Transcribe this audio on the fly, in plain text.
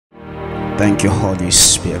Thank you, Holy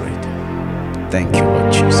Spirit. Thank you,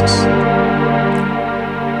 Lord Jesus.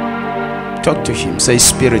 Talk to him. Say,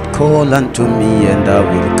 Spirit, call unto me and I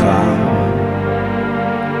will come.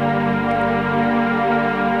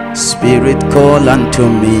 Spirit, call unto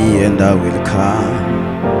me and I will come.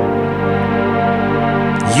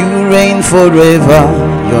 You reign forever,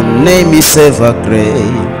 your name is ever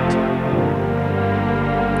great.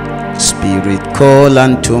 Spirit, call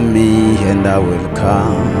unto me and I will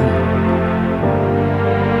come.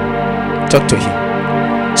 Talk to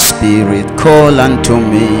him. Spirit, call unto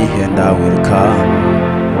me and I will come.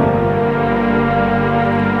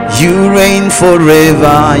 You reign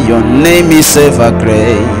forever, your name is ever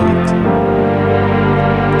great.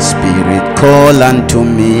 Spirit, call unto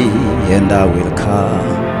me and I will come.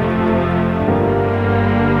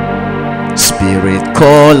 Spirit,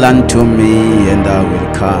 call unto me and I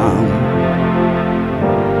will come.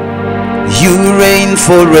 You reign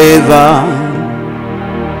forever.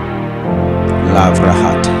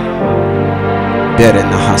 Lavrahata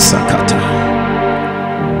Berenahasakata.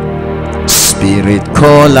 Spirit,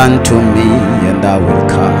 call unto me and I will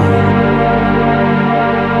come.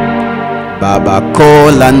 Baba,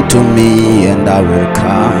 call unto me and I will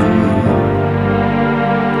come.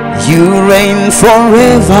 You reign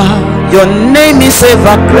forever, your name is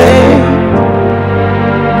ever great.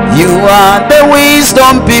 You are the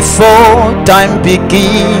wisdom before time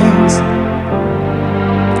begins.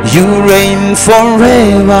 You reign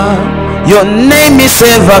forever, your name is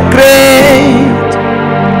ever great.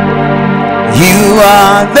 You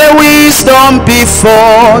are the wisdom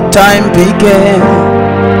before time began.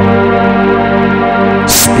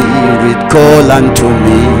 Spirit, call unto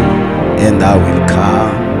me and I will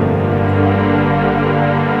come.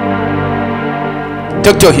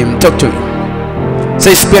 Talk to him, talk to him.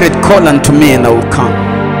 Say, Spirit, call unto me and I will come.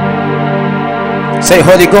 Say,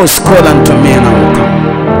 Holy Ghost, call unto me and I will come.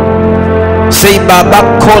 Say, Baba,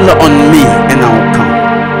 call on me and I will come.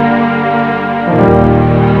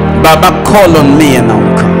 Baba, call on me and I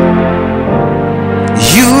will come.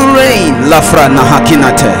 You reign, Lafra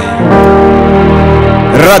Nahakinate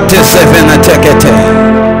Rate Sevenatekete.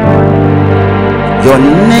 Your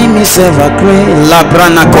name is ever great.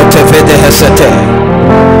 Labrana Kotevede Hesete.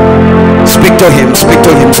 Speak to him, speak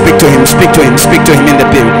to him, speak to him, speak to him, speak to him in the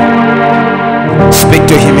building. Speak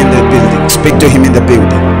to him in the building. Speak to him in the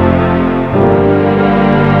building.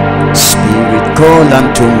 Spirit, call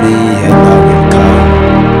unto me and I will come.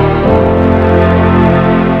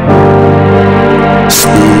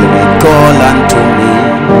 Spirit, call unto me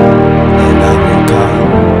and I will come.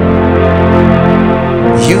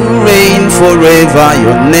 You reign forever,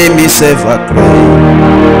 your name is ever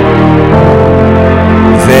great.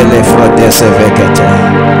 Vele frodese vekete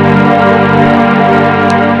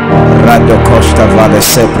Rado Costa Vale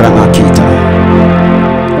Sepranakita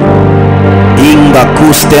Inga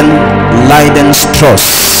Kusten Leidenstross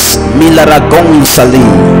Milara Gonsali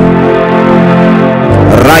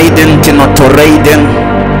Raiden Tinotoreiden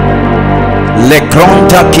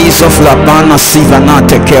Lekronta Keys of Labana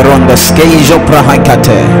Sivanate Keronda Skejo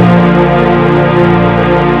Prahakate.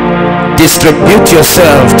 Distribute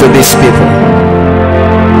yourself to these people.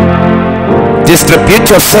 Distribute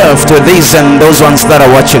yourself to these and those ones that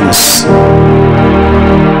are watching us.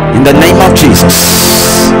 In the name of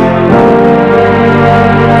Jesus.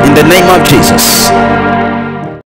 In the name of Jesus.